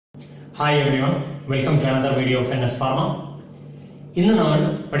Hi everyone, welcome to another video of B.Pharm. ഇന്ന് നമ്മൾ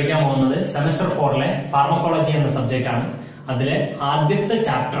പഠിക്കാൻ പോകുന്നത് സെമസ്റ്റർ 4ലെ ഫാർമക്കോളജി എന്ന സബ്ജക്റ്റ് ആണ്. അതിലെ ആദ്യത്തെ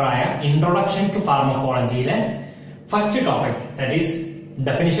ചാപ്റ്റർ ആയ introduction to ഫാർമക്കോളജിയിലെ first topic, that is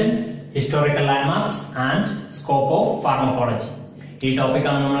definition, historical landmarks and scope of pharmacology. ഈ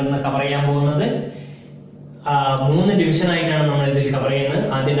ടോപ്പിക്കാണ് നമ്മൾ ഇന്ന് കവർ ചെയ്യാൻ പോകുന്നത്. 3 ഡിവിഷൻ ആയിട്ടാണ് നമ്മൾ ഇതിൽ കവർ ചെയ്യുന്നത്.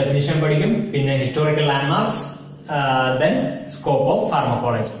 ആദ്യം ഡെഫിനിഷൻ പഠിക്കും, പിന്നെ historical landmarks, then scope of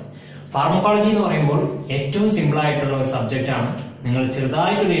pharmacology. Pharmacology എന്ന് പറയുമ്പോൾ ഏറ്റവും സിമ്പിൾ ആയിട്ടുള്ള ഒരു സബ്ജക്റ്റ് ആണ്. നിങ്ങൾ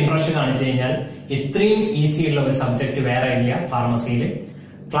ചെറുതായിട്ടൊരു ഇൻട്രസ്റ്റ് കാണിച്ചു കഴിഞ്ഞാൽ ഇത്രയും ഈസി ഉള്ള ഒരു സബ്ജക്ട് വേറെ ഇല്ല ഫാർമസിയിൽ.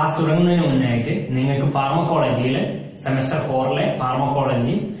 ക്ലാസ് തുടങ്ങുന്നതിന് മുന്നേ ആയിട്ട് നിങ്ങൾക്ക് ഫാർമക്കോളജിയിൽ സെമസ്റ്റർ 4ലെ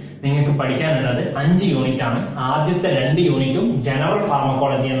ഫാർമക്കോളജി നിങ്ങൾക്ക് പഠിക്കാനുള്ളത് 5 യൂണിറ്റ് ആണ്. ആദ്യത്തെ 2 യൂണിറ്റും ജനറൽ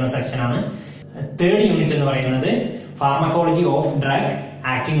ഫാർമക്കോളജി എന്ന സെക്ഷൻ ആണ്. 3rd യൂണിറ്റ് എന്ന് പറയുന്നത് pharmacology of drug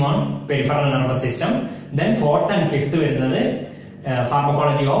acting on peripheral nervous system. Then 4th and 5th വരുന്നത്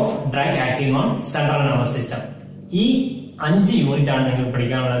pharmacology of drug acting on central nervous system. ഈ 5 യൂണിറ്റ് ആണ് നിങ്ങൾ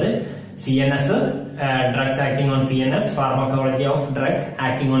പഠിക്കാനുള്ളത്. CNS, drugs acting on CNS, pharmacology of drug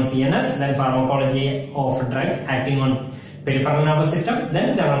acting on CNS, then pharmacology of drug acting on peripheral nervous system, then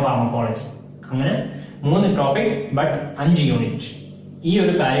general pharmacology. അങ്ങനെ 3 topic but 5 unit. ഈ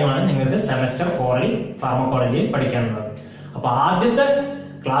ഒരു കാര്യമാണ് നിങ്ങൾക്ക് semester 4ൽ ഫാർമക്കോളജിയിൽ പഠിക്കാനുള്ളത്. അപ്പൊ ആദ്യത്തെ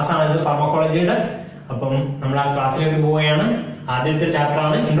ക്ലാസ് ആണിത് ഫാർമക്കോളജിയുടെ. അപ്പം നമ്മൾ ആ ക്ലാസ്സിലേക്ക് പോവുകയാണ്. ആദ്യത്തെ ചാപ്റ്റർ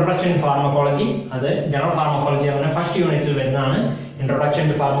ആണ് ഇൻട്രൊഡക്ഷൻ ടു ഫാർമക്കോളജി. അത് ജനറൽ ഫാർമക്കോളജി ആണ് ഫസ്റ്റ് യൂണിറ്റിൽ വരുന്നതാണ്. ഇൻട്രൊഡക്ഷൻ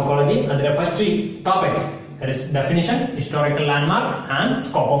ടു ഫാർമക്കോളജി, അതിലെ first topic definition, historical landmark and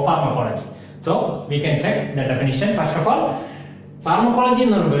scope of pharmacology. So we can check the definition. First of all, pharmacology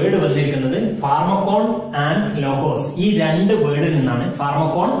എന്നൊരു വേർഡ് വന്നിരിക്കുന്നത് ഫാർമക്കോൺ ആൻഡ് ലോഗോസ്, ഈ 2 വേർഡിൽ നിന്നാണ്.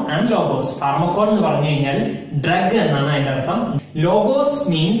 ഫാർമക്കോൺ and logos. ഫാർമക്കോൺ എന്ന് പറഞ്ഞു കഴിഞ്ഞാൽ ഡ്രഗ് എന്നാണ് അതിന്റെ അർത്ഥം. Logos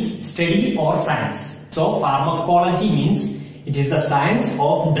means study or science. So pharmacology means it is the science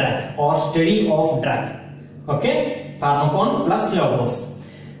of drug or study of drug. Okay, pharmacon plus logos.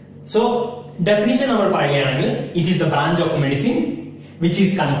 So definition നമ്മൾ പറയുകയാണെങ്കിൽ, it is the branch of medicine which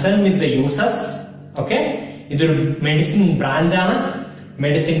is concerned with the uses. Okay, ഇതൊരു medicine branch ആണ്,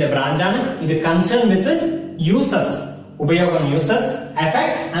 മെഡിസിന്റെ branch ആണ്. ഇത് concerned with the uses, ഉപയോഗം, uses,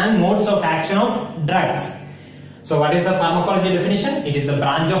 effects and modes of action of drugs. So what is the pharmacology definition? It is the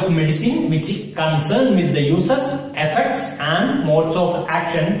branch of medicine which is concerned with the uses, effects and modes of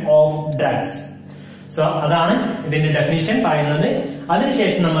action of drugs. So അതാണ് ഇതിന്റെ definition പറയുന്നത്.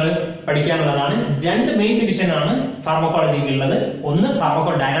 അതിനുശേഷം നമ്മൾ പഠിക്കാനുള്ളതാണ് 2 main division ആണ് ഫാർമക്കോളജിക്ക് ഉള്ളത്. ഒന്ന്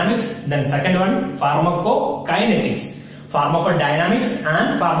pharmaco dynamics, then second one pharmaco kinetics. Pharmaco dynamics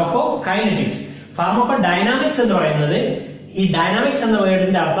and pharmaco kinetics. Pharmaco dynamics എന്ന് പറയുന്നത്, ഈ ഡൈനാമിക്സ് എന്ന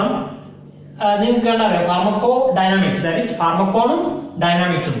വേർഡിന്റെ അർത്ഥം നിങ്ങൾക്ക് കണ്ടറിയാം. Pharmaco dynamics, that is ഫാർമക്കോണും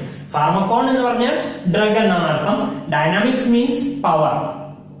ഡൈനാമിക്സും. ഫാർമക്കോൺ എന്ന് പറഞ്ഞാൽ ഡ്രഗ് എന്നാണ് അർത്ഥം. Dynamics means power.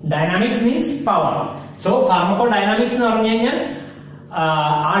 Dynamics means power. So pharmaco dynamics എന്ന് പറഞ്ഞു കഴിഞ്ഞാൽ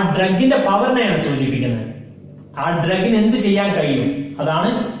ആ ഡ്രഗിന്റെ പവറിനെയാണ് സൂചിപ്പിക്കുന്നത്. ആ ഡ്രഗിന് എന്ത് ചെയ്യാൻ കഴിയും,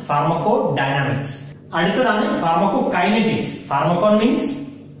 അതാണ് ഫാർമക്കോ ഡൈനാമിക്സ്. അടുത്തതാണ് pharmaco kinetics. ഫാർമക്കോൺ means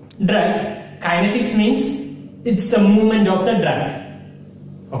drug, kinetics means it's the movement of the drug.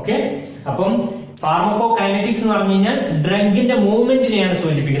 Okay, അപ്പം ഫാർമക്കോ കൈനറ്റിക്സ് എന്ന് പറഞ്ഞു കഴിഞ്ഞാൽ ഡ്രഗിന്റെ മൂവ്മെന്റിനെയാണ്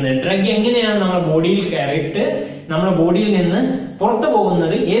സൂചിപ്പിക്കുന്നത്. ഡ്രഗ് എങ്ങനെയാണ് നമ്മുടെ ബോഡിയിൽ കയറിയിട്ട് നമ്മുടെ ബോഡിയിൽ നിന്ന് പുറത്തു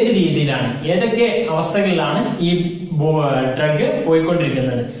പോകുന്നത്, ഏത് രീതിയിലാണ്, ഏതൊക്കെ അവസ്ഥകളിലാണ് ഈ ഡ്രഗ്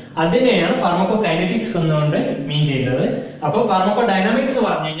പോയിക്കൊണ്ടിരിക്കുന്നത്, അതിനെയാണ് ഫാർമക്കോ കൈനറ്റിക്സ് എന്നുകൊണ്ട് മീൻ ചെയ്യുന്നത്. അപ്പൊ ഫാർമക്കോ ഡൈനാമിക്സ് എന്ന്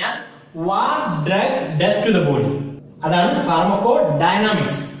പറഞ്ഞു കഴിഞ്ഞാൽ what drug does to the body, അതാണ് ഫാർമക്കോ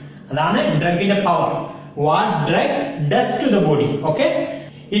ഡൈനാമിക്സ്. അതാണ് ഡ്രഗിന്റെ power. What drug does to the body. Okay,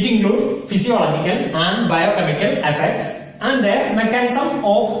 it includes physiological and biochemical effects and their mechanism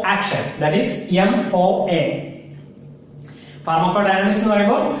of action, that is MOA. ഫാർമക്കോഡൈനാമിക്സ് എന്ന്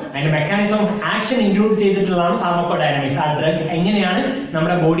പറയുമ്പോൾ അതിന്റെ mechanism of action include ചെയ്തിട്ടുള്ളതാണ് ഫാർമക്കോഡൈനാമിക്സ്. ആ drug എങ്ങനെയാണ്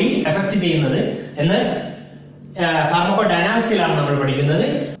നമ്മുടെ ബോഡിയിൽ എഫക്ട് ചെയ്യുന്നത് എന്ന് ഫാർമക്കോഡൈനാമിക്സിലാണ് നമ്മൾ പഠിക്കുന്നത്.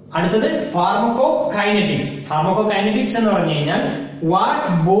 അടുത്തത് ഫാർമക്കോ കൈനറ്റിക്സ്. ഫാർമക്കോ കൈനറ്റിക്സ് എന്ന് പറഞ്ഞു കഴിഞ്ഞാൽ what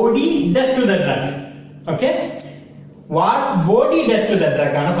body does to the drug. Okay, what body does to the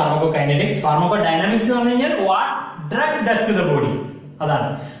drug ആണ് ഫാർമക്കോ കൈനറ്റിക്സ്. ഫാർമക്കോ ഡൈനാമിക്സ് എന്ന് പറഞ്ഞു കഴിഞ്ഞാൽ what drug does to the body, അതാണ്.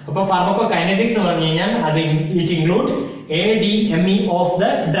 അപ്പൊ ഫാർമക്കോ കൈനറ്റിക്സ് എന്ന് പറഞ്ഞു കഴിഞ്ഞാൽ അത് it include ADME of the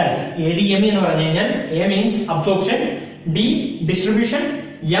drug. ADME എന്ന് പറഞ്ഞു കഴിഞ്ഞാൽ A means absorption, D distribution,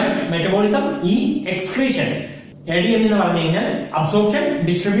 M metabolism, E excretion. ADME എന്ന് പറഞ്ഞു കഴിഞ്ഞാൽ absorption,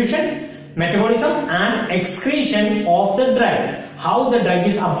 distribution, metabolism and excretion of the drug. How the drug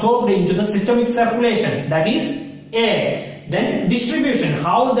is absorbed into the systemic circulation, that is A. Then distribution,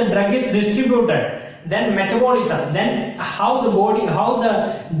 how the drug is distributed. Then metabolism, then how the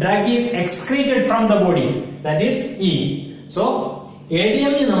drug is excreted from the body, that is E. So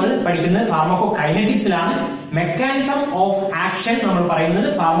ADME നമ്മൾ പഠിക്കുന്നത് ഫാർമക്കോകൈനറ്റിക്സിലാണ്. Mechanism of action നമ്മൾ പറയുന്നത്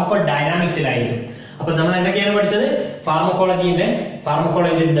ഫാർമക്കോഡൈനാമിക്സിലായിരിക്കും. അപ്പൊ നമ്മൾ എന്തൊക്കെയാണ് പഠിച്ചത്? ഫാർമക്കോളജിയുടെ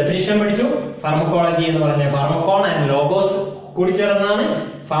definition പഠിച്ചു. Pharmacology എന്ന് പറഞ്ഞ ഫാർമക്കോൺ ആൻഡ് ലോഗോസ് കൂടിച്ചേർന്നതാണ്.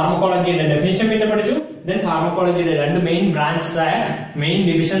 ഫാർമക്കോളജിയുടെ ഡെഫിനിഷൻ പിന്നെ പഠിച്ചു. ദെൻ ഫാർമക്കോളജിയുടെ രണ്ട് മെയിൻ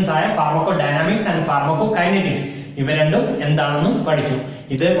ഡിവിഷൻസ് ആയ ഫാർമക്കോഡൈനാമിക്സ് ആൻഡ് ഫാർമക്കോകൈനറ്റിക്സ് ഇവ രണ്ടും എന്താണെന്നും പഠിച്ചു.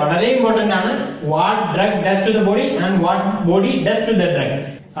 ഇത് വളരെ ഇമ്പോർട്ടന്റ് ആണ്. What drug does to the body and what body does to the drug.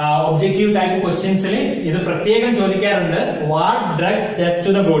 Objective type ക്വസ്റ്റ്യൻസിൽ ഇത് പ്രത്യേകം ചോദിക്കാറുണ്ട്. What drug does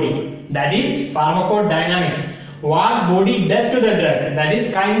to the body, that is ഫാർമക്കോഡൈനാമിക്സ്. What body does to the drug, that is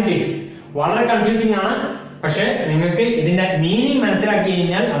kinetics. വളരെ confusing ആണ്. പക്ഷെ നിങ്ങൾക്ക് ഇതിന്റെ meaning മനസ്സിലാക്കി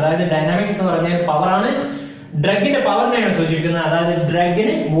കഴിഞ്ഞാൽ, അതായത് ഡൈനാമിക്സ് എന്ന് പറഞ്ഞാൽ പവർ ആണ്, ഡ്രഗിന്റെ പവറിനെയാണ് സൂചിപ്പിക്കുന്നത്. അതായത്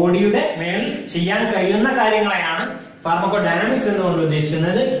ഡ്രഗിന് ബോഡിയുടെ മേൽ ചെയ്യാൻ കഴിയുന്ന കാര്യങ്ങളെയാണ് ഫാർമക്കോഡൈനാമിക്സ് എന്നുകൊണ്ട്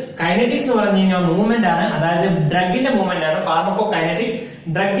ഉദ്ദേശിക്കുന്നത്. കൈനറ്റിക്സ് എന്ന് പറഞ്ഞു കഴിഞ്ഞാൽ മൂവ്മെന്റ് ആണ്, അതായത് ഡ്രഗിന്റെ മൂവ്മെന്റ് ആണ്. ഫാർമക്കോകൈനറ്റിക്സ്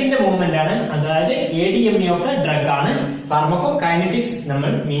ഡ്രഗിന്റെ മൂവ്മെന്റ് ആണ്, അതായത് ADME ഓഫ് ദ ഡ്രഗ് ആണ് ഫാർമക്കോകൈനറ്റിക്സ്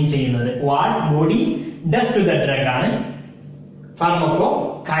നമ്മൾ മീൻ ചെയ്യുന്നത്. What body does to the drug ആണ്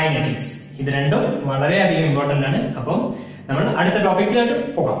ഫാർമക്കോകൈനറ്റിക്സ്. ഇത് രണ്ടും വളരെയധികം ഇമ്പോർട്ടന്റ് ആണ്. അപ്പം നമ്മൾ അടുത്ത ടോപ്പിക്കിലോട്ട്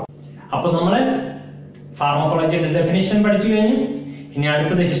പോകാം. അപ്പൊ നമ്മള് ഫാർമക്കോളജിയുടെ ഡെഫിനിഷൻ പഠിച്ചു കഴിഞ്ഞു. ഇനി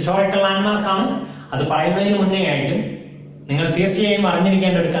അടുത്തത് ഹിസ്റ്റോറിക്കൽ ലാൻഡ്മാർക്ക് ആണ്. അത് പറയുന്നതിന് മുന്നേ ആയിട്ട് നിങ്ങൾ തീർച്ചയായും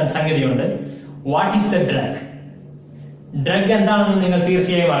അറിഞ്ഞിരിക്കേണ്ട ഒരു സംഗതിയുണ്ട്. What is the drug? Drug എന്താണെന്ന് നിങ്ങൾ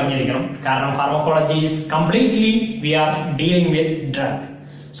തീർച്ചയായും അറിഞ്ഞിരിക്കണം. കാരണം pharmacology is completely V are dealing with drug.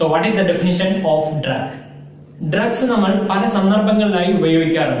 So what is the definition of drug? Drugs നമ്മൾ പല സന്ദർഭങ്ങളിലായി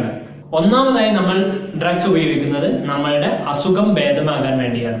ഉപയോഗിക്കാറുണ്ട്. ഒന്നാമതായി നമ്മൾ ഡ്രഗ്സ് ഉപയോഗിക്കുന്നത് നമ്മളുടെ അസുഖം ഭേദമാകാൻ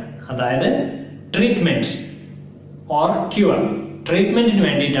വേണ്ടിയാണ്. അതായത് ട്രീറ്റ്മെന്റ് ഓർ ക്യൂർ. ട്രീറ്റ്മെന്റിന്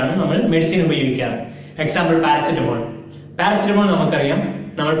വേണ്ടിയിട്ടാണ് നമ്മൾ മെഡിസിൻ ഉപയോഗിക്കാറ്. എക്സാമ്പിൾ പാരസിറ്റമോൾ നമുക്കറിയാം,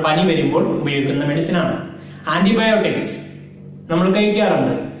 നമ്മൾ പനി വരുമ്പോൾ ഉപയോഗിക്കുന്ന മെഡിസിൻ ആണ്. ആന്റിബയോട്ടിക്സ് നമ്മൾ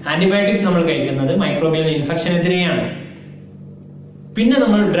കഴിക്കാറുണ്ട്. ആന്റിബയോട്ടിക്സ് നമ്മൾ കഴിക്കുന്നത് മൈക്രോബിയൽ ഇൻഫെക്ഷനെതിരെയാണ്. പിന്നെ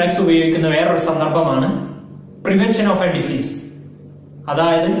നമ്മൾ ഡ്രഗ്സ് ഉപയോഗിക്കുന്ന വേറൊരു സന്ദർഭമാണ് പ്രിവെൻഷൻ ഓഫ് എ ഡിസീസ്.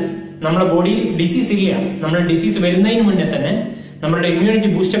 അതായത് നമ്മുടെ ബോഡി ഡിസീസ് ഇല്ല, നമ്മൾ ഡിസീസ് വരുന്നതിന് മുന്നേ തന്നെ നമ്മുടെ ഇമ്മ്യൂണിറ്റി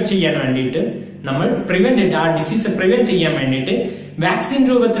ബൂസ്റ്റപ്പ് ചെയ്യാൻ വേണ്ടിയിട്ട് നമ്മൾ ആ ഡിസീസ് പ്രിവെന്റ് ചെയ്യാൻ വേണ്ടിയിട്ട് വാക്സിൻ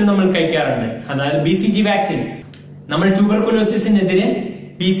രൂപത്തിൽ നമ്മൾ കഴിക്കാറുണ്ട്. അതായത് BCG വാക്സിൻ. നമ്മൾ ട്യൂബർകുലോസിസിനെതിരെ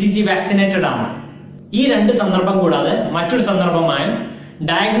BCG വാക്സിനേറ്റഡ് ആണ്. ഈ രണ്ട് സന്ദർഭം കൂടാതെ മറ്റൊരു സന്ദർഭമായ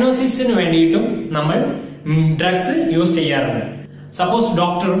ഡയഗ്നോസിസിന് വേണ്ടിയിട്ടും നമ്മൾ ഡ്രഗ്സ് യൂസ് ചെയ്യാറുണ്ട്. സപ്പോസ്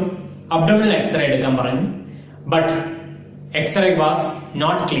ഡോക്ടർ അബ്ഡോമിനൽ എക്സ്റേ എടുക്കാൻ പറഞ്ഞു, but x-ray was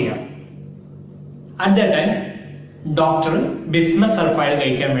not clear. At the time doctor ബിസ്മസ് sulphide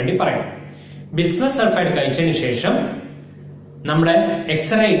കഴിക്കാൻ വേണ്ടി പറയും. ബിസ്മസ് സൾഫൈഡ് കഴിച്ചതിന് ശേഷം നമ്മുടെ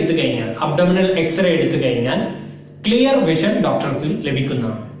എക്സ്റേ എടുത്തു കഴിഞ്ഞാൽ, അബ്ഡോമിനൽ എക്സ്റേ എടുത്തു കഴിഞ്ഞാൽ ക്ലിയർ വിഷൻ ഡോക്ടർക്ക്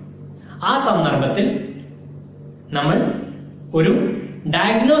ലഭിക്കുന്നതാണ്. ആ സന്ദർഭത്തിൽ നമ്മൾ ഒരു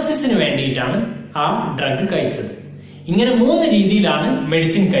ഡയഗ്നോസിസിന് വേണ്ടിയിട്ടാണ് ആ ഡ്രഗ് കഴിച്ചത്. ഇങ്ങനെ 3 രീതിയിലാണ്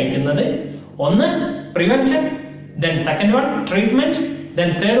മെഡിസിൻ കഴിക്കുന്നത്. ഒന്ന് prevention, then second one treatment, then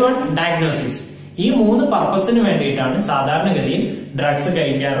third one diagnosis. ഈ 3 പർപ്പസിന് വേണ്ടിയിട്ടാണ് സാധാരണഗതിയിൽ ഡ്രഗ്സ്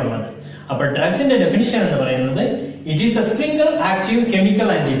കഴിക്കാറുള്ളത്. അപ്പോൾ ഡ്രഗ്സിന്റെ ഡെഫിനിഷൻ എന്ന് പറയുന്നത് it is the single active chemical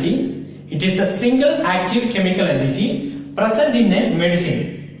entity. It is the single active chemical entity present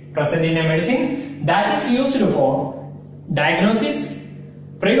in a medicine that is used for diagnosis,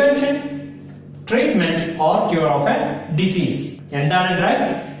 prevention, treatment or cure of a disease. എന്താണ് drug?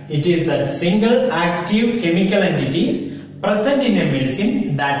 It is that single active chemical entity present in a medicine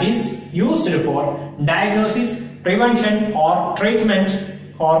that is used for diagnosis, prevention or treatment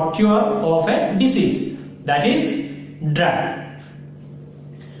or cure of a disease. That is drug.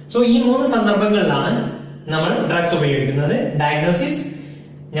 So ഈ 3 സന്ദർഭങ്ങളിലാണ് നമ്മൾ drugs ഉപയോഗിക്കുന്നത്. Diagnosis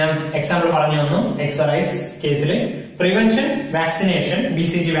ഞാൻ example പറഞ്ഞു തന്നു. Excise കേസിൽ prevention, vaccination,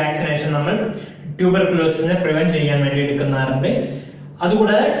 BCG vaccination നമ്മൾ ട്യൂബർകുലോസിനെ prevent ചെയ്യാൻ വേണ്ടി എടുക്കാറുണ്ട്.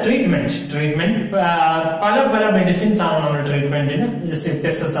 അതുകൂടാതെ ട്രീറ്റ്മെന്റ് പല മെഡിസിൻസ് ആണ് നമ്മൾ ട്രീറ്റ്മെന്റിന്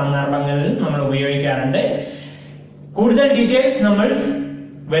വ്യത്യസ്ത സന്ദർഭങ്ങളിൽ നമ്മൾ ഉപയോഗിക്കാറുണ്ട്. കൂടുതൽ ഡീറ്റെയിൽസ് നമ്മൾ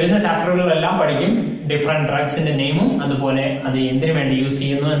വരുന്ന ചാപ്റ്ററുകളിലെല്ലാം പഠിക്കും. ഡിഫറെന്റ് ഡ്രഗ്സിന്റെ നെയിമും അതുപോലെ അത് എന്തിനു വേണ്ടി യൂസ്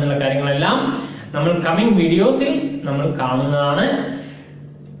ചെയ്യുന്നു എന്നുള്ള കാര്യങ്ങളെല്ലാം നമ്മൾ കമ്മിങ് വീഡിയോസിൽ നമ്മൾ കാണുന്നതാണ്.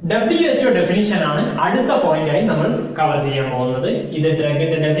 WHO ഡെഫിനിഷൻ ആണ് അടുത്ത പോയിന്റ് ആയി നമ്മൾ കവർ ചെയ്യാൻ പോകുന്നത്. ഇത്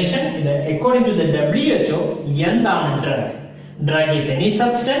ഡ്രഗിന്റെ ഡെഫിനിഷൻ. ഇത് അക്കോർഡിംഗ് ടു ദ WHO എന്താണ് drug? Drug is any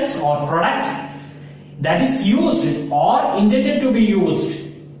substance or product that is used or intended to be used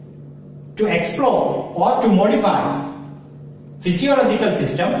to explore or to modify physiological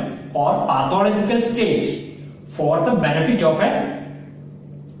system or pathological state for the benefit of a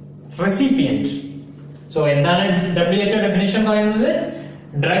recipient. So എന്താണ് WHO definition പറയുന്നത്?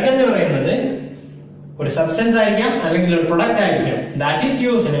 Drug എന്ന് പറയുന്നത് ഒരു substance ആയിരിക്കാം അല്ലെങ്കിൽ ഒരു product ആയിരിക്കാം that is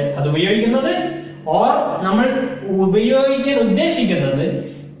used അത് ഉപയോഗിക്കുന്നത് ഓർ നമ്മൾ ഉപയോഗിക്കാൻ ഉദ്ദേശിക്കുന്നത്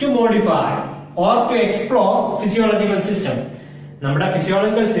to modify or to explore physiological system. നമ്മുടെ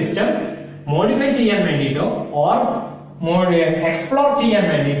ഫിസിയോളജിക്കൽ സിസ്റ്റം മോഡിഫൈ ചെയ്യാൻ വേണ്ടിയിട്ടോ ഓർ എക്സ്പ്ലോർ ചെയ്യാൻ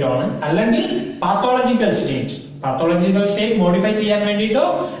വേണ്ടിയിട്ടോ ആണ്, അല്ലെങ്കിൽ പാത്തോളജിക്കൽ സ്റ്റേറ്റ് മോഡിഫൈ ചെയ്യാൻ വേണ്ടിയിട്ടോ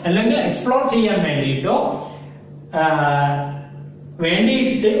അല്ലെങ്കിൽ എക്സ്പ്ലോർ ചെയ്യാൻ വേണ്ടിയിട്ട്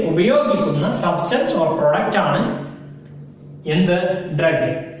ഉപയോഗിക്കുന്ന സബ്സ്റ്റൻസ് ഓർ പ്രൊഡക്റ്റ് ആണ് എന്ത് ഡ്രഗ്.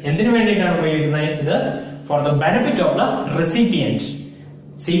 എന്തിനു വേണ്ടിയിട്ടാണ് ഉപയോഗിക്കുന്നത്? ഇത് for the benefit of the recipient,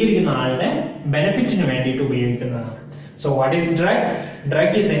 സ്വീകരിക്കുന്ന ആളുടെ ബെനിഫിറ്റിന് വേണ്ടിയിട്ട് ഉപയോഗിക്കുന്നതാണ്. So what is drug?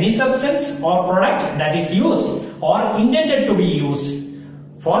 Drug is any substance or product that is used or intended to be used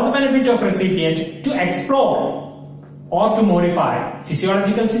for the benefit of recipient to explore or to modify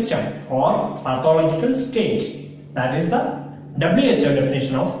physiological system or pathological state. That is the WHO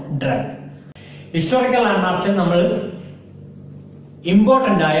definition of drug. Historical landmarks നമ്മൾ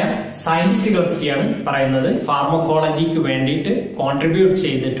important ആയ സയന്റിസ്റ്റുകളെ പറ്റിയാണ് പറയുന്നത്. ഫാർമക്കോളജിക്ക് വേണ്ടിയിട്ട് contribute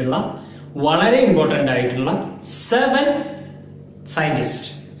ചെയ്തിട്ടുള്ള വളരെ important ആയിട്ടുള്ള 7 scientist.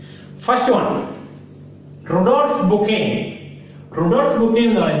 First one Rudolf ബുക്കെയിൻ. Rudolf ബുക്കെയിൻ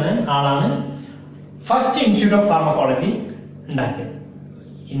എന്ന് പറയുന്ന ആളാണ് ഫസ്റ്റ് ഇൻസ്റ്റിറ്റ്യൂട്ട് ഓഫ് ഫാർമക്കോളജി ഉണ്ടാക്കിയത്.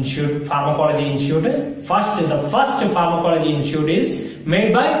 Pharmacology Institute. The first pharmacology institute is made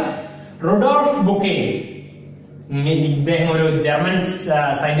by Rudolf Buchay. ഇദ്ദേഹം ഒരു ജർമ്മൻ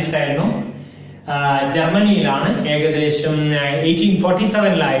സയന്റിസ്റ്റ് ആയിരുന്നു. ജർമ്മനിയിലാണ് ഏകദേശം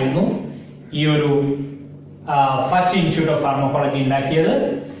 1847 ഈ ഒരു ഫസ്റ്റ് ഇൻസ്റ്റിറ്റ്യൂട്ട് ഓഫ് ഫാർമക്കോളജി ഉണ്ടാക്കിയത്.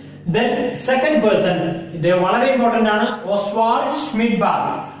 ദെൻ സെക്കൻഡ് പേഴ്സൺ, ഇത് വളരെ ഇമ്പോർട്ടന്റ് ആണ്, ഓസ്വാൾഡ്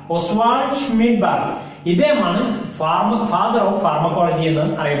ഷ്മിഡ്ബാർഗ്. ഇദ്ദേഹമാണ് ഫാദർ ഓഫ് ഫാർമക്കോളജി എന്ന്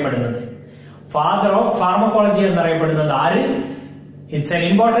അറിയപ്പെടുന്നത്. ആര്? It's an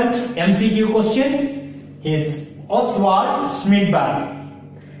important MCQ question. It's Oswald ഷ്മിഡ്ബാർഗ്.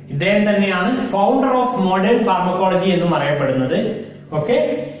 ഇദ്ദേഹം തന്നെയാണ് ഫൗണ്ടർ ഓഫ് മോഡേൺ ഫാർമക്കോളജി എന്നും അറിയപ്പെടുന്നത്. ഓക്കെ,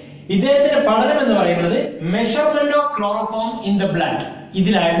 ഇദ്ദേഹത്തിന്റെ പഠനം എന്ന് പറയുന്നത് measurement of chloroform in the blood.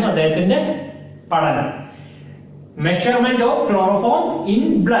 ഇതിലായിരുന്നു അദ്ദേഹത്തിന്റെ പഠനം, measurement of chloroform in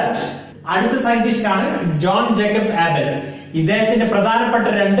blood. അടുത്ത സയന്റിസ്റ്റ് ആണ് ജോൺ ജേക്കബ് ആബൽ. ഇദ്ദേഹത്തിന്റെ പ്രധാനപ്പെട്ട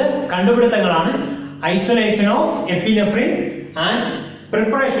 2 കണ്ടുപിടുത്തങ്ങളാണ് isolation of epinephrine and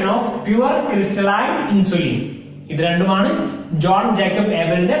preparation of pure crystalline insulin. ഇത് രണ്ടുമാണ് ജോൺ ജേക്കബ്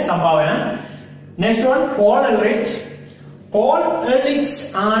ആബലിന്റെ സംഭാവന. നെക്സ്റ്റ് വൺ പോൾ എർലിച്ച്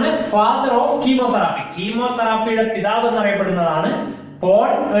ആണ് ഫാദർ ഓഫ് കീമോതെറാപ്പി. കീമോതെറാപ്പിയുടെ പിതാവ് എന്നറിയപ്പെടുന്നതാണ് Paul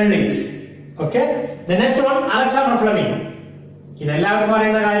എർലിച്ച്. Okay, next one Alexander Fleming. ഇതെല്ലാവർക്കും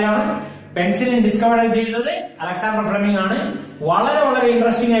അറിയുന്ന കാര്യമാണ്. പെൻസിലിൻ ഡിസ്കവർ ചെയ്തത് അലക്സാണ്ടർ ഫ്ലെമിംഗ് ആണ്. വളരെ വളരെ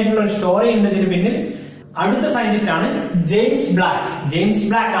ഇൻട്രസ്റ്റിംഗ് ആയിട്ടുള്ള ഒരു സ്റ്റോറി ഉണ്ട് ഇതിന് പിന്നിൽ. അടുത്ത സയന്റിസ്റ്റ് ആണ് ജെയിംസ്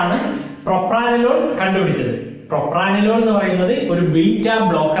ബ്ലാക്ക് ആണ് പ്രൊപ്രാനലോൾ കണ്ടുപിടിച്ചത്. പ്രൊപ്രാനലോൾ എന്ന് പറയുന്നത് ഒരു ബീറ്റ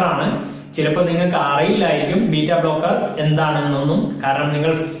ബ്ലോക്കർ ആണ്. ചിലപ്പോൾ നിങ്ങൾക്ക് അറിയില്ലായിരിക്കും ബീറ്റ ബ്ലോക്കർ എന്താണെന്നൊന്നും, കാരണം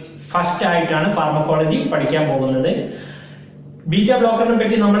നിങ്ങൾ ഫസ്റ്റ് ആയിട്ടാണ് ഫാർമക്കോളജി പഠിക്കാൻ പോകുന്നത്. ബീറ്റ ബ്ലോക്കറിനെ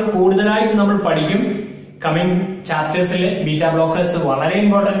പറ്റി കൂടുതലായിട്ട് നമ്മൾ പഠിക്കും കമ്മിങ് ചാപ്റ്റേഴ്സിൽ. ബീറ്റ ബ്ലോക്കേഴ്സ് വളരെ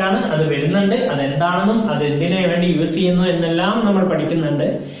ഇമ്പോർട്ടന്റ് ആണ്, അത് വരുന്നുണ്ട്. അതെന്താണെന്നും അത് എന്തിനു വേണ്ടി യൂസ് ചെയ്യുന്നു എന്നെല്ലാം നമ്മൾ പഠിക്കുന്നുണ്ട്.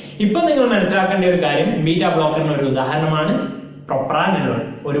 ഇപ്പൊ നിങ്ങൾ മനസ്സിലാക്കേണ്ട ഒരു കാര്യം, ബീറ്റ ബ്ലോക്കറിന് ഒരു ഉദാഹരണമാണ് പ്രൊപ്രാനലോൾ.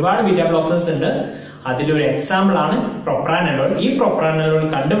 ഒരുപാട് ബീറ്റ ബ്ലോക്കേഴ്സ് ഉണ്ട്, അതിലൊരു എക്സാമ്പിൾ ആണ് പ്രൊപ്രാനലോൾ. ഈ പ്രൊപ്രാനലോൾ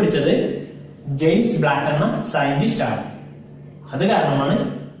കണ്ടുപിടിച്ചത് ജെയിംസ് ബ്ലാക്ക് എന്ന സയന്റിസ്റ്റ് ആണ്. അത് കാരണമാണ്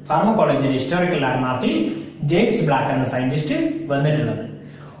ഫാർമക്കോളജിയുടെ ഹിസ്റ്റോറിക്കൽ ലാൻഡ്മാർക്കിൽ ജെയിംസ് ബ്ലാക്ക് എന്ന സയന്റിസ്റ്റ് വന്നിട്ടുള്ളത്.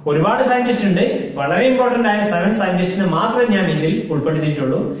 ഒരുപാട് സയന്റിസ്റ്റ് ഉണ്ട്, വളരെ ഇമ്പോർട്ടന്റ് ആയ 7 സയന്റിസ്റ്റിനെ മാത്രമേ ഞാൻ ഇതിൽ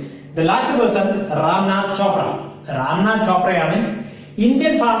ഉൾപ്പെടുത്തിയിട്ടുള്ളൂ. The last person Ramnath ചോപ്രയാണ്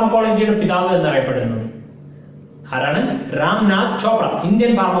Indian ഫാർമക്കോളജിയുടെ പിതാവ് എന്നറിയപ്പെടുന്നത്. ആരാണ്? രാംനാഥ് ചോപ്ര,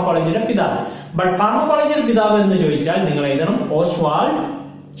 ഇന്ത്യൻ ഫാർമക്കോളജിയുടെ പിതാവ്. ബട്ട് ഫാർമക്കോളജിയുടെ പിതാവ് എന്ന് ചോദിച്ചാൽ നിങ്ങൾ എഴുതണം ഓസ്വാൾഡ്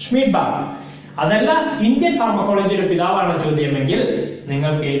ഷ്മിഡ്ബാർഗ്. അതല്ല ഇന്ത്യൻ ഫാർമക്കോളജിയുടെ പിതാവാണ് ചോദ്യമെങ്കിൽ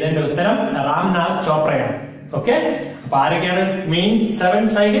നിങ്ങൾക്ക് എഴുതേണ്ട ഉത്തരം രാംനാഥ് ചോപ്രയാണ്. ഓക്കെ, അപ്പൊ ആരൊക്കെയാണ് main 7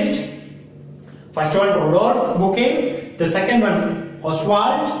 scientist? First one Rudolf ബുക്കെയിൻ, the second one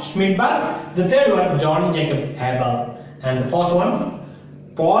Oswald ഷ്മിഡ്ബാർഗ്, the third one John Jacob Abel, and the fourth one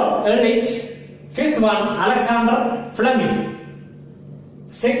Paul എർലിച്ച്, fifth one Alexander Fleming,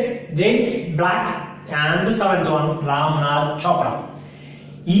 sixth James Black, and the 7th one Ramnath Chopra.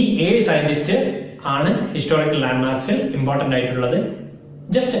 ഈ 7 scientist ആണ് historical ലാൻഡ്മാർക്സിൽ important ആയിട്ടുള്ളത്.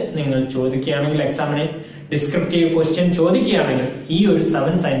 Just നിങ്ങൾ ചോദിക്കുകയാണെങ്കിൽ, എക്സാമിന് descriptive question ചോദിക്കുകയാണെങ്കിൽ ഈ ഒരു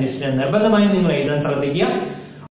 7 സയന്റിസ്റ്റിനെ നിർബന്ധമായും നിങ്ങൾ എഴുതാൻ ശ്രദ്ധിക്കുക.